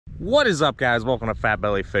What is up, guys? Welcome to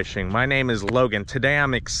Fatbelly Fishing. My name is Logan. Today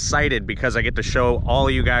I'm excited because I get to show all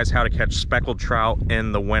of you guys how to catch speckled trout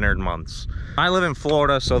in the winter months. I live in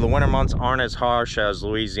Florida, so the winter months aren't as harsh as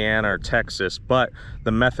Louisiana or Texas, but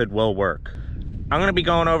the method will work. I'm going to be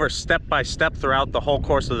going over step by step throughout the whole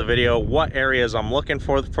course of the video what areas I'm looking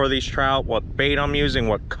for these trout, what bait I'm using,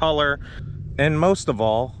 what color, and most of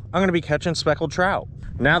all, I'm going to be catching speckled trout.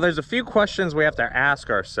 Now, there's a few questions we have to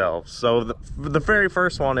ask ourselves. So the very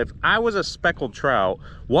first one, if I was a speckled trout,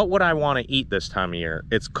 what would I want to eat this time of year?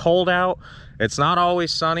 It's cold out, it's not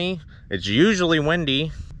always sunny, it's usually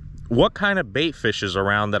windy. What kind of bait fish is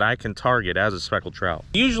around that I can target as a speckled trout?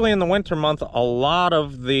 Usually in the winter month, a lot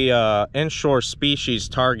of the inshore species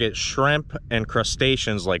target shrimp and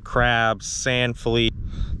crustaceans like crabs, sand fleas,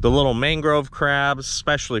 the little mangrove crabs,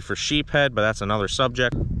 especially for sheephead, but that's another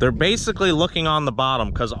subject. They're basically looking on the bottom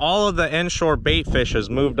because all of the inshore bait fish has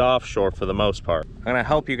moved offshore for the most part. I'm gonna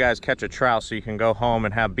help you guys catch a trout so you can go home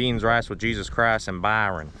and have beans, rice with Jesus Christ and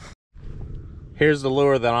Byron. Here's the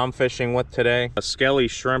lure that I'm fishing with today. The Skelly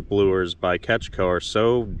shrimp lures by Catchco are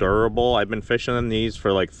so durable. I've been fishing in these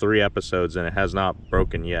for like 3 episodes and it has not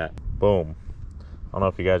broken yet. Boom. I don't know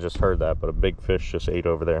if you guys just heard that, but a big fish just ate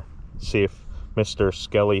over there. See if Mr.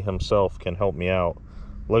 Skelly himself can help me out.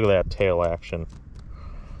 Look at that tail action.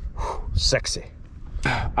 Whew, sexy.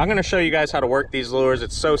 I'm gonna show you guys how to work these lures.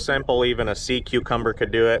 It's so simple, even a sea cucumber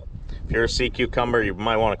could do it. If you're a sea cucumber, you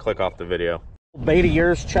might want to click off the video. Bait of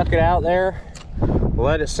yours, chuck it out there.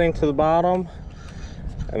 Let it sink to the bottom.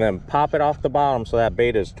 And then pop it off the bottom so that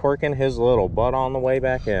bait is twerking his little butt on the way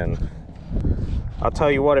back in. I'll tell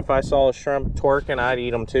you what, if I saw a shrimp twerking, I'd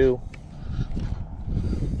eat them too.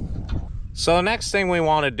 So the next thing we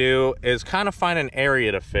want to do is kind of find an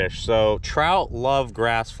area to fish. So trout love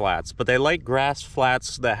grass flats, but they like grass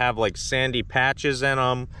flats that have like sandy patches in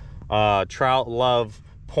them. Trout love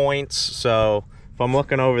points. So if I'm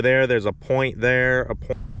looking over there, there's a point there.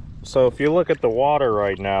 So if you look at the water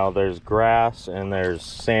right now, there's grass and there's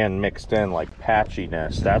sand mixed in, like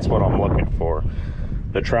patchiness. That's what I'm looking for.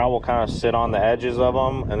 The trout will kind of sit on the edges of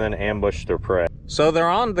them and then ambush their prey. So they're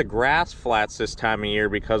on the grass flats this time of year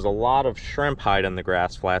because a lot of shrimp hide in the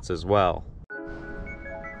grass flats as well.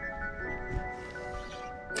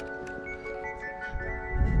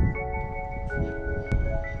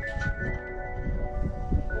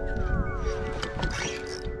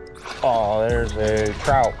 Oh, there's a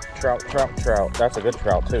trout. Trout. That's a good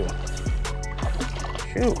trout too.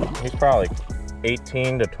 Shoot, he's probably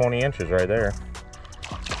 18 to 20 inches right there.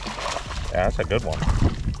 Yeah, that's a good one.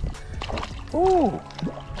 Ooh,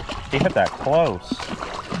 he hit that close.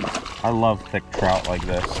 I love thick trout like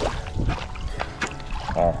this.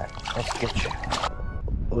 All right, let's get you.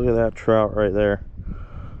 Look at that trout right there.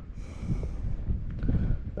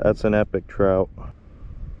 That's an epic trout.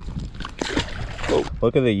 Oh,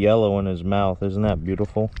 look at the yellow in his mouth. Isn't that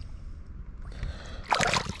beautiful?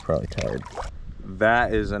 He's probably tired.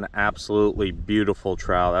 That is an absolutely beautiful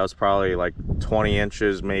trout. That was probably like 20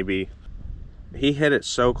 inches maybe. He hit it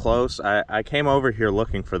so close. I came over here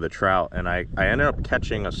looking for the trout and I ended up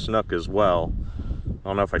catching a snook as well. I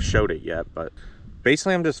don't know if I showed it yet, but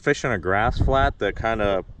basically I'm just fishing a grass flat that kind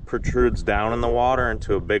of protrudes down in the water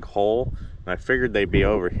into a big hole. And I figured they'd be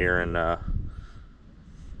over here and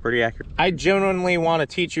pretty accurate. I genuinely want to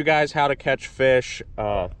teach you guys how to catch fish.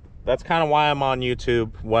 That's kind of why I'm on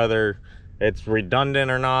YouTube, whether it's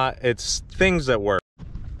redundant or not. It's things that work.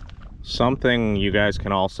 Something you guys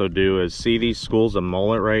can also do is see these schools of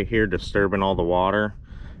mullet right here disturbing all the water.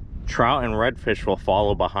 Trout and redfish will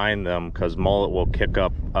follow behind them because mullet will kick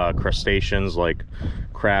up crustaceans like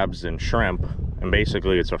crabs and shrimp, and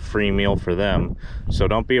basically it's a free meal for them. So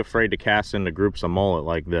don't be afraid to cast into groups of mullet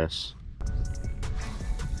like this.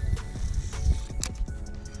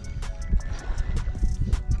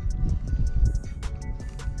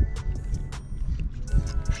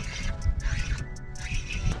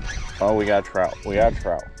 Oh, we got trout. Good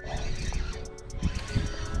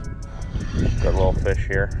little fish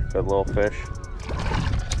here. Good little fish.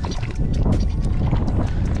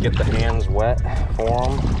 Get the hands wet for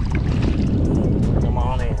them. Come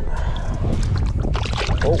on in.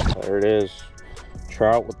 Oh, there it is.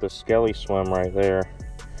 Trout with the skelly swim right there.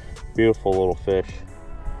 Beautiful little fish.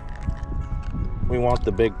 We want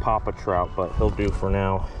the big papa trout, but he'll do for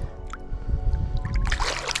now.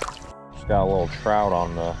 Just got a little trout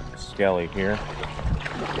on the skelly here.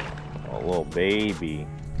 A little baby.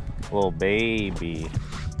 We'll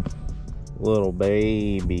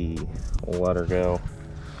let her go.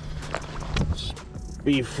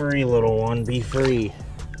 Be free, little one, be free.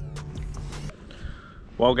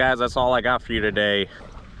 Well guys, that's all I got for you today.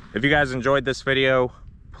 If you guys enjoyed this video,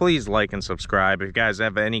 please like and subscribe. If you guys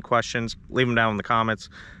have any questions, leave them down in the comments.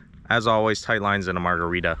 As always, tight lines and a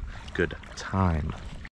margarita. Good time.